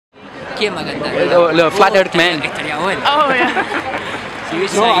¿Quién va a cantar? Los Flat Earth Man. Estaría bueno. Oh, yeah. Si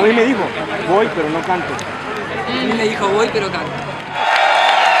hubiese No, a alguien- mí me dijo, voy pero no canto. A mí me dijo voy pero canto.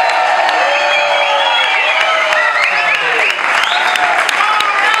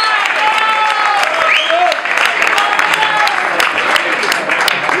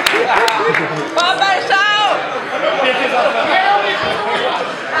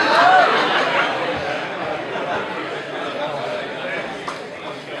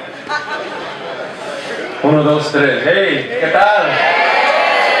 Uno, dos, tres. Hey, ¿qué tal?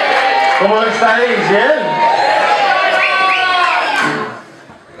 ¿Cómo estáis? ¿Bien?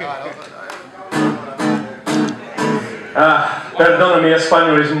 Perdona, mi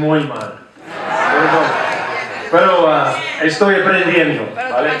español es muy mal. Pero estoy aprendiendo,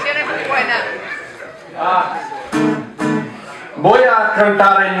 ¿vale? Voy a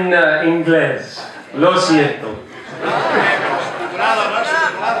cantar en inglés. Lo siento.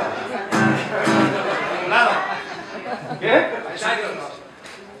 ¿Qué?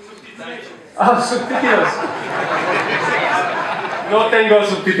 Subtítulos. No tengo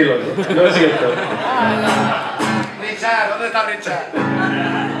subtítulos, lo siento. Richard, ¿dónde está Richard?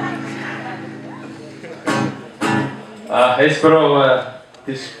 Espero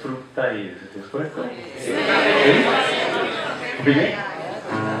disfrutáis. ¿Es correcto? ¿Sí? ¿Bien?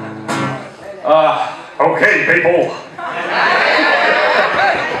 Okay, people.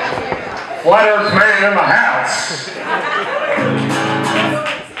 Flat Earth Man in the house.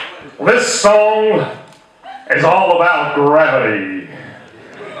 This song is all about gravity.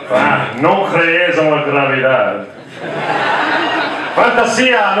 No crees en la gravedad.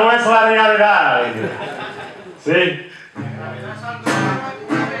 Fantasía no es la realidad. ¿Sí?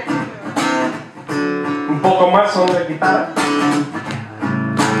 Un poco más son de guitarra.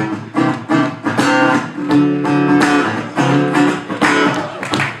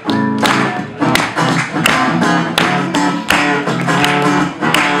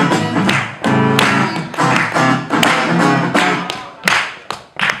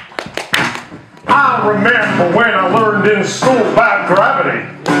 I remember when I learned in school about gravity.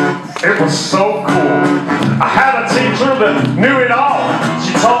 It was so cool. I had a teacher that knew it all.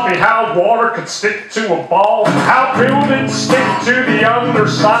 She taught me how water could stick to a ball, how buildings stick to the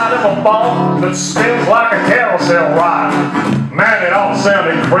underside of a ball that spins like a carousel ride. Man, it all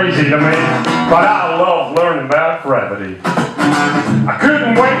sounded crazy to me, but I love learning about gravity. I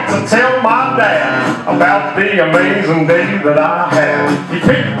couldn't wait to tell my dad about the amazing day that I had. He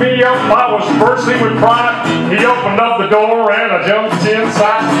picked me up, I was bursting with pride. He opened up the door and I jumped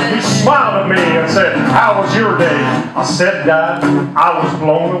inside. He smiled at me and said, "How was your day?" I said, "Dad, I was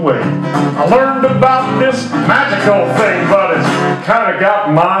blown away. I learned about this magical thing, but it's kind of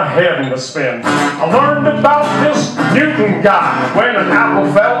got my head in a spin. I learned about this Newton guy. When an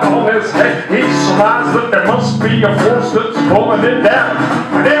apple fell on his head, he surmised that there must be a force that's pulling it down,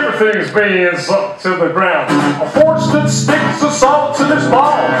 and everything's being sucked to the ground. A force that sticks us all to this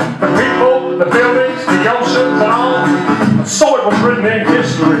ball. The people, the buildings, the oceans, and all. So it was written in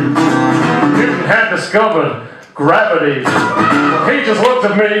history. Newton had discovered gravity. He just looked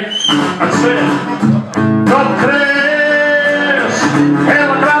at me and said, "No crees en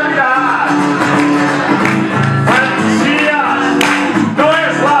la gravedad. Fantasía no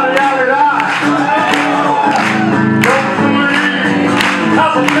es la realidad. Don't believe,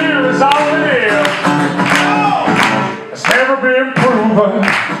 cause a fear is all it is. It's never been proven,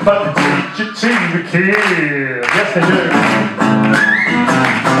 but they teach it to the kids." Yes, they do.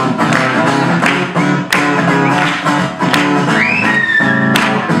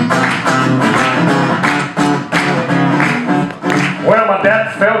 Well, my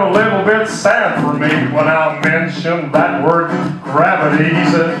dad felt a little bit sad for me when I mentioned that word gravity. He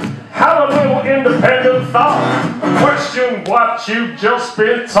said, "Have a little independent thought. Question what you've just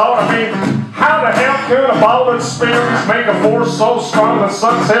been taught. I mean, how the hell could a ball that spins make a force so strong that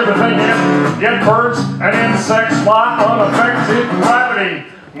sucks everything in? Yet birds and insects fly unaffected. Gravity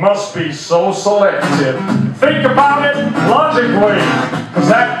must be so selective. Think about it logically, cause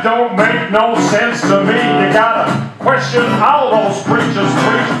that don't make no sense to me. You gotta question all those preachers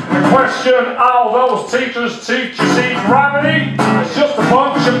preach, and question all those teachers teach. You see, gravity is just a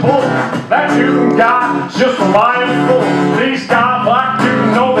bunch of bull. That Newton guy is just a lying fool. These guys like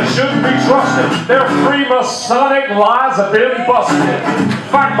Newton know they shouldn't be trusted. Their Freemasonic lies have been busted. In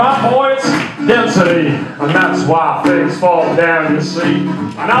fact, my boy, it's density, and that's why things fall down, you see.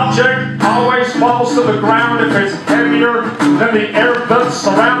 An object always falls to the ground if it's heavier than the air that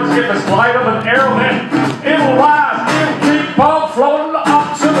surrounds it. If it's lighter than air, then it'll rise. It'll keep on floating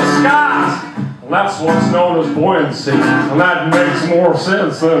up to the skies. That's what's known as buoyancy, and that makes more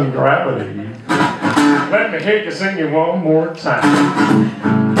sense than gravity. Let me hear you sing it one more time.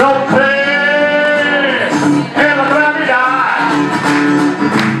 No place in the gravidad.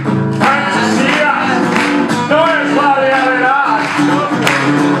 Fantasia, no es la realidad.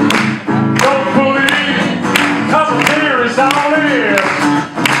 Don't believe, cause the theory's all it is.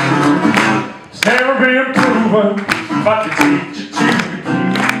 It's never been proven, but they teach it to the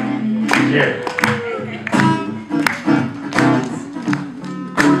key. Yeah.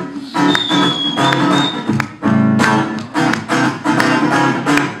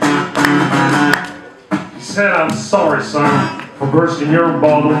 Said, I'm sorry, son, for bursting your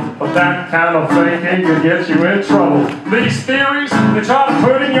bubble, but that kind of thinking can get you in trouble. These theories they try to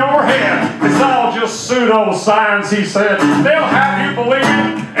put in your head, it's all just pseudoscience, he said. They'll have you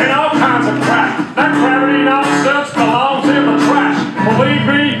believing in all kinds of crap. That gravity nonsense belongs in the trash. Believe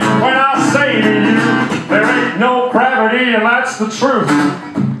me when I say to you, there ain't no gravity, and that's the truth.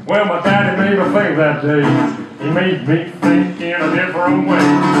 Well, my daddy made me think that day. He made me think in a different way.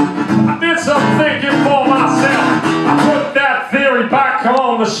 I did some thinking for myself. I put that theory back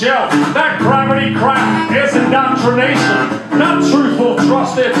on the shelf. That gravity crap is indoctrination, not truthful,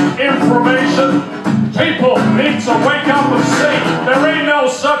 trusted information. People need to wake up and see there ain't no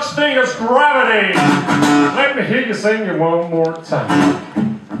such thing as gravity. Let me hear you sing it one more time.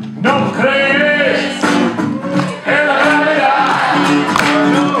 No crees en la gravedad.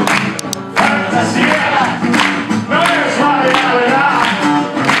 Fantasía.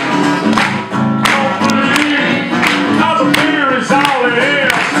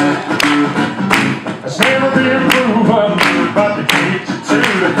 It's never been proven, but they teach it to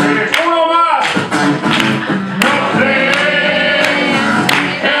the kids. Uno más! No crees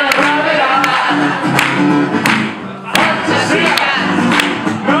en la gravedad. Fantasía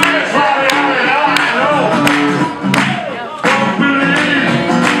no es la realidad, no. Don't believe,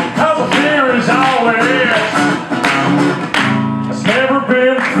 cause the theory's all it is. It's never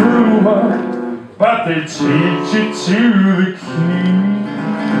been proven, but they teach it to the kids.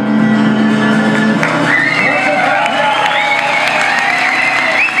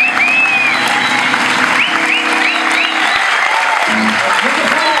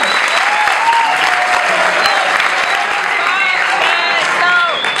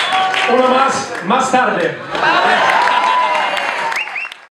 Uno más tarde.